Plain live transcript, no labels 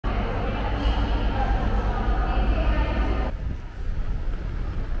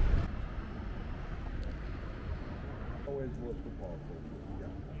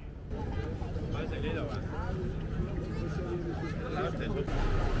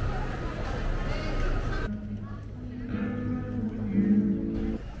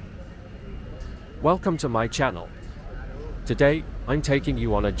Welcome to my channel. Today, I'm taking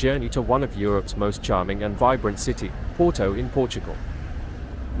you on a journey to one of Europe's most charming and vibrant city, Porto in Portugal.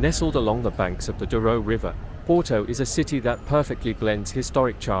 Nestled along the banks of the Douro River, Porto is a city that perfectly blends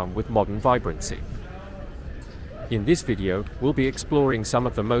historic charm with modern vibrancy. In this video, we'll be exploring some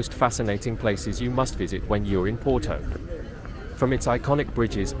of the most fascinating places you must visit when you're in Porto. From its iconic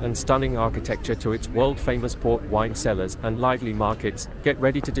bridges and stunning architecture to its world-famous port wine cellars and lively markets, get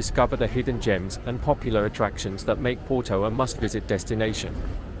ready to discover the hidden gems and popular attractions that make Porto a must-visit destination.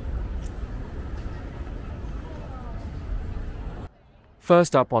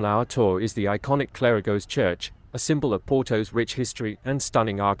 First up on our tour is the iconic Clérigos Church, a symbol of Porto's rich history and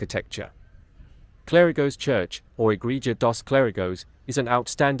stunning architecture. Clérigos Church, or Igreja dos Clérigos, is an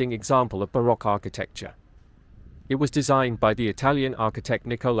outstanding example of Baroque architecture. It was designed by the Italian architect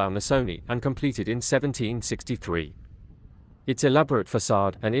Nicolao Nasoni and completed in 1763. Its elaborate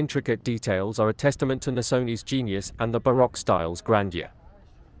facade and intricate details are a testament to Nasoni's genius and the Baroque style's grandeur.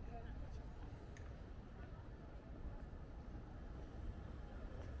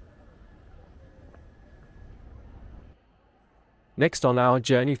 Next on our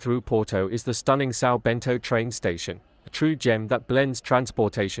journey through Porto is the stunning São Bento Train Station, a true gem that blends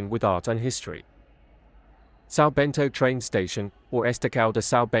transportation with art and history. São Bento Train Station, or Estação de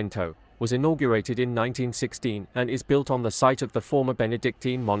São Bento, was inaugurated in 1916 and is built on the site of the former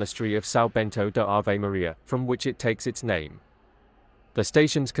Benedictine monastery of São Bento da Ave Maria, from which it takes its name. The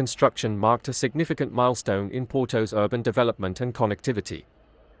station's construction marked a significant milestone in Porto's urban development and connectivity.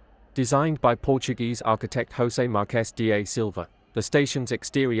 Designed by Portuguese architect José Marques da Silva, the station's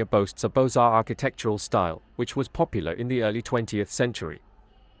exterior boasts a Beaux-Arts architectural style, which was popular in the early 20th century.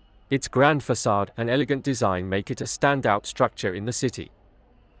 Its grand facade and elegant design make it a standout structure in the city.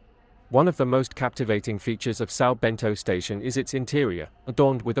 One of the most captivating features of São Bento Station is its interior,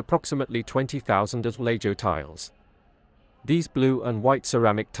 adorned with approximately 20,000 azulejo tiles. These blue and white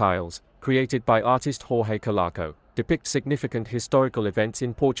ceramic tiles, created by artist Jorge Colaco, depict significant historical events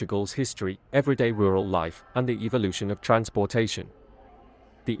in Portugal's history, everyday rural life, and the evolution of transportation.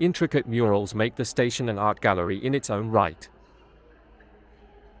 The intricate murals make the station an art gallery in its own right.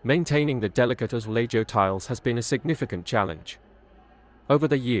 Maintaining the delicate azulejo tiles has been a significant challenge. Over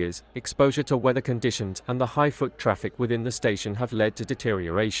the years, exposure to weather conditions and the high foot traffic within the station have led to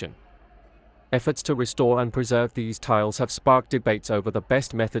deterioration. Efforts to restore and preserve these tiles have sparked debates over the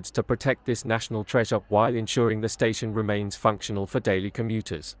best methods to protect this national treasure while ensuring the station remains functional for daily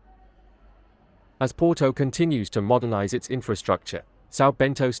commuters. As Porto continues to modernize its infrastructure, São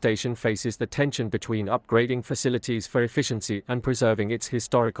Bento Station faces the tension between upgrading facilities for efficiency and preserving its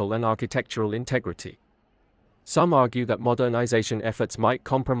historical and architectural integrity. Some argue that modernization efforts might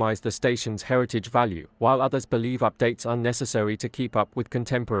compromise the station's heritage value, while others believe updates are necessary to keep up with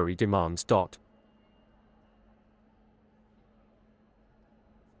contemporary demands.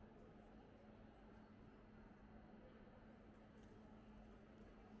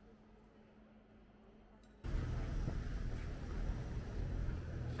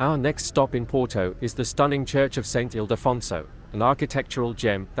 Our next stop in Porto is the stunning Church of Saint Ildefonso, an architectural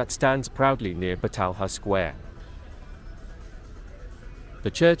gem that stands proudly near Batalha Square. The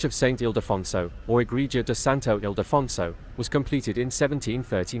Church of Saint Ildefonso, or Igreja de Santo Ildefonso, was completed in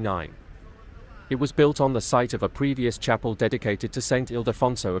 1739. It was built on the site of a previous chapel dedicated to Saint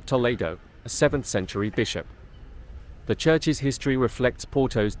Ildefonso of Toledo, a 7th century bishop. The church's history reflects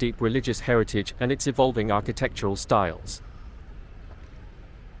Porto's deep religious heritage and its evolving architectural styles.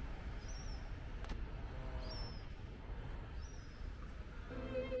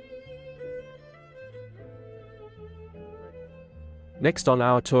 Next on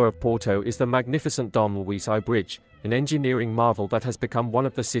our tour of Porto is the magnificent Dom Luís I Bridge, an engineering marvel that has become one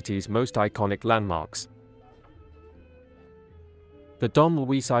of the city's most iconic landmarks. The Dom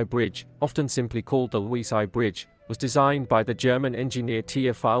Luís I Bridge, often simply called the Luís I Bridge, was designed by the German engineer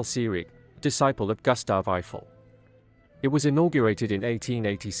Theophil Seyrig, a disciple of Gustav Eiffel. It was inaugurated in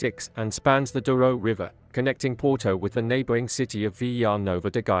 1886 and spans the Douro River, connecting Porto with the neighboring city of Vila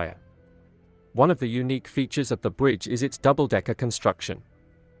Nova de Gaia. One of the unique features of the bridge is its double-decker construction.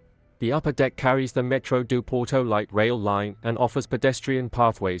 The upper deck carries the Metro do Porto light rail line and offers pedestrian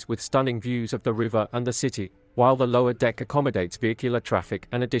pathways with stunning views of the river and the city, while the lower deck accommodates vehicular traffic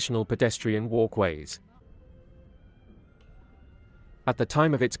and additional pedestrian walkways. At the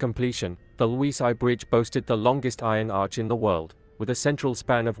time of its completion, the Luís I Bridge boasted the longest iron arch in the world, with a central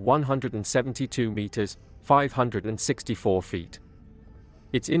span of 172 meters, 564 feet.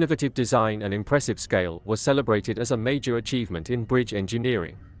 Its innovative design and impressive scale was celebrated as a major achievement in bridge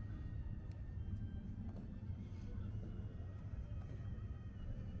engineering.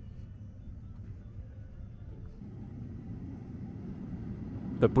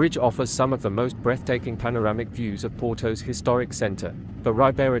 The bridge offers some of the most breathtaking panoramic views of Porto's historic centre, the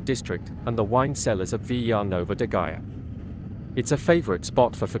Ribeira district, and the wine cellars of Vila Nova de Gaia. It's a favourite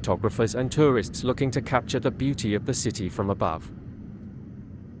spot for photographers and tourists looking to capture the beauty of the city from above.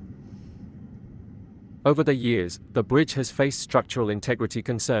 Over the years, the bridge has faced structural integrity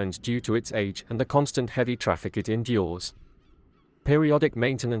concerns due to its age and the constant heavy traffic it endures. Periodic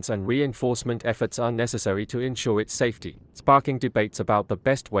maintenance and reinforcement efforts are necessary to ensure its safety, sparking debates about the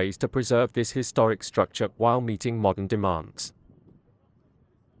best ways to preserve this historic structure while meeting modern demands.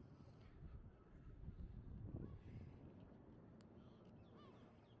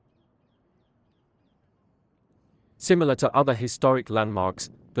 Similar to other historic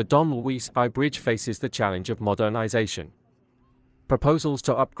landmarks, the Dom Luís I Bridge faces the challenge of modernization. Proposals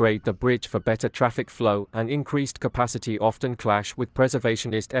to upgrade the bridge for better traffic flow and increased capacity often clash with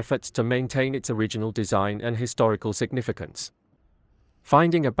preservationist efforts to maintain its original design and historical significance.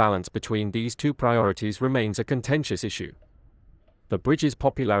 Finding a balance between these two priorities remains a contentious issue. The bridge's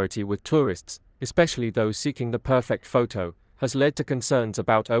popularity with tourists, especially those seeking the perfect photo, has led to concerns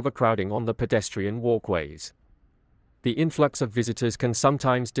about overcrowding on the pedestrian walkways. The influx of visitors can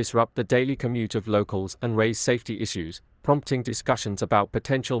sometimes disrupt the daily commute of locals and raise safety issues, prompting discussions about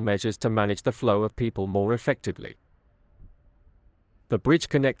potential measures to manage the flow of people more effectively. The bridge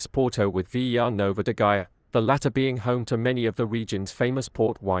connects Porto with Vila Nova de Gaia, the latter being home to many of the region's famous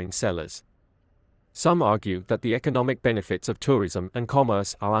port wine cellars. Some argue that the economic benefits of tourism and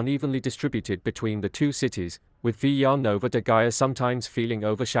commerce are unevenly distributed between the two cities, with Vila Nova de Gaia sometimes feeling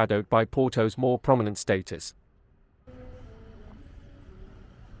overshadowed by Porto's more prominent status.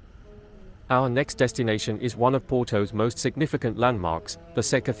 Our next destination is one of Porto's most significant landmarks, the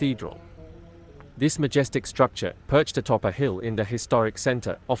Sé Cathedral. This majestic structure, perched atop a hill in the historic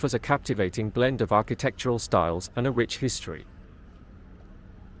centre, offers a captivating blend of architectural styles and a rich history.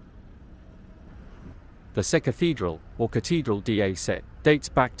 The Sé Cathedral, or Cathedral de Sé, dates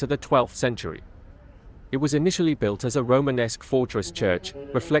back to the 12th century. It was initially built as a Romanesque fortress church,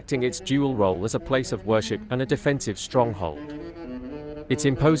 reflecting its dual role as a place of worship and a defensive stronghold. Its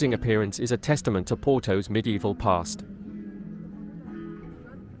imposing appearance is a testament to Porto's medieval past.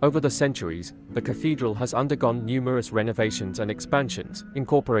 Over the centuries, the cathedral has undergone numerous renovations and expansions,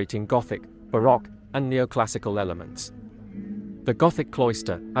 incorporating Gothic, Baroque, and neoclassical elements. The Gothic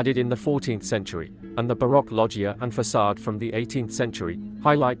cloister, added in the 14th century, and the Baroque loggia and facade from the 18th century,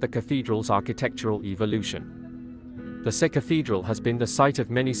 highlight the cathedral's architectural evolution. The Sé Cathedral has been the site of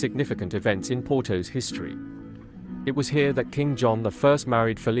many significant events in Porto's history. It was here that King John I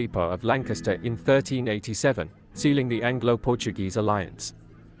married Philippa of Lancaster in 1387, sealing the Anglo-Portuguese alliance.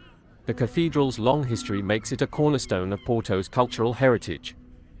 The cathedral's long history makes it a cornerstone of Porto's cultural heritage.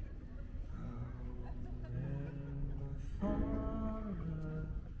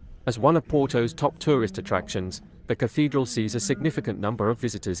 As one of Porto's top tourist attractions, the cathedral sees a significant number of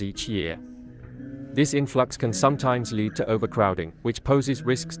visitors each year. This influx can sometimes lead to overcrowding, which poses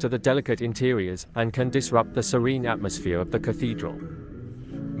risks to the delicate interiors and can disrupt the serene atmosphere of the cathedral.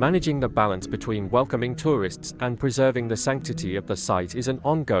 Managing the balance between welcoming tourists and preserving the sanctity of the site is an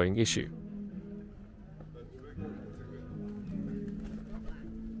ongoing issue.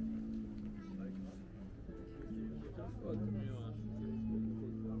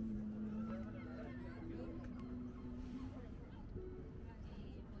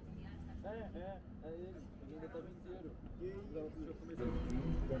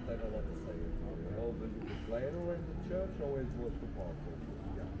 Always was the Porto.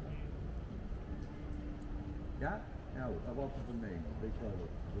 Yeah? Now, about the name, they call it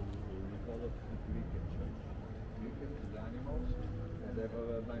the Clérigos Church. Chickens is animals, and they have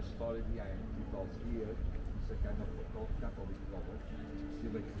a nice story behind it, because here it's a kind of Catholic college,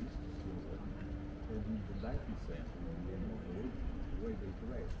 still exists, and in the 19th century, at the end of the age, the way they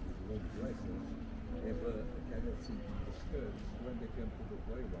dress, with long dresses, have a kind of thing in the skirts. When they come to the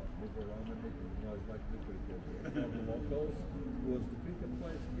playground, move around and make noise like the cricket. And for the locals, was the cricket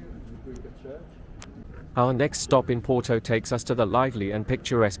place here, the cricket church. Our next stop in Porto takes us to the lively and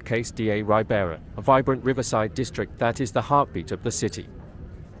picturesque Cais da Ribeira, a vibrant riverside district that is the heartbeat of the city.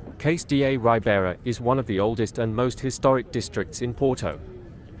 Cais da Ribeira is one of the oldest and most historic districts in Porto.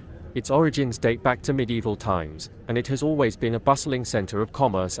 Its origins date back to medieval times, and it has always been a bustling centre of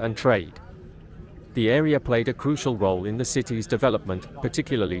commerce and trade. The area played a crucial role in the city's development,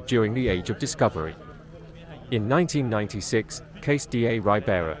 particularly during the Age of Discovery. In 1996, Cais da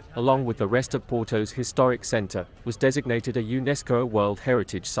Ribeira, along with the rest of Porto's historic centre, was designated a UNESCO World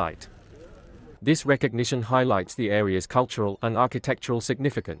Heritage Site. This recognition highlights the area's cultural and architectural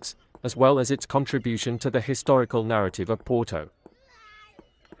significance, as well as its contribution to the historical narrative of Porto.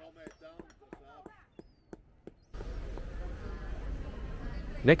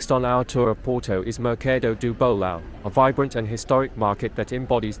 Next on our tour of Porto is Mercado do Bolhão, a vibrant and historic market that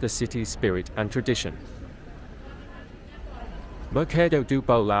embodies the city's spirit and tradition. Mercado do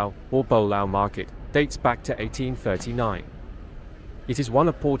Bolhão, or Bolhão Market, dates back to 1839. It is one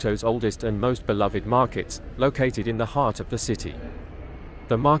of Porto's oldest and most beloved markets, located in the heart of the city.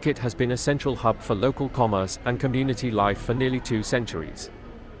 The market has been a central hub for local commerce and community life for nearly 2 centuries.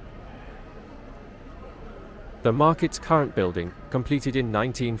 The market's current building, completed in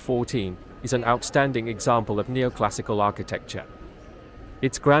 1914, is an outstanding example of neoclassical architecture.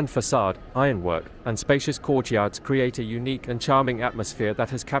 Its grand facade, ironwork, and spacious courtyards create a unique and charming atmosphere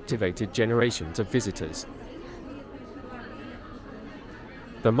that has captivated generations of visitors.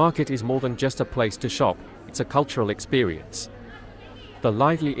 The market is more than just a place to shop, it's a cultural experience. The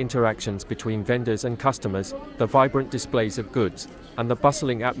lively interactions between vendors and customers, the vibrant displays of goods, and the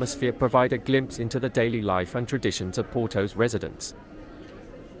bustling atmosphere provide a glimpse into the daily life and traditions of Porto's residents.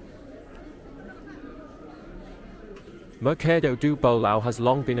 Mercado do Bolhão has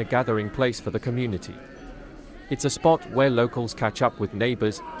long been a gathering place for the community. It's a spot where locals catch up with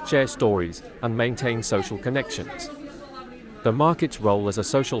neighbors, share stories, and maintain social connections. The market's role as a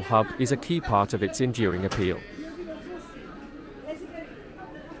social hub is a key part of its enduring appeal.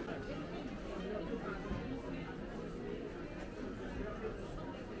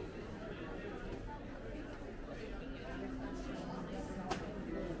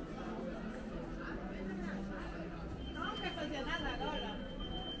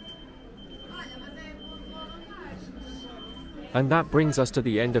 And that brings us to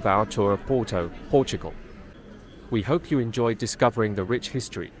the end of our tour of Porto, Portugal. We hope you enjoyed discovering the rich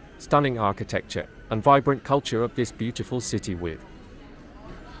history, stunning architecture, and vibrant culture of this beautiful city with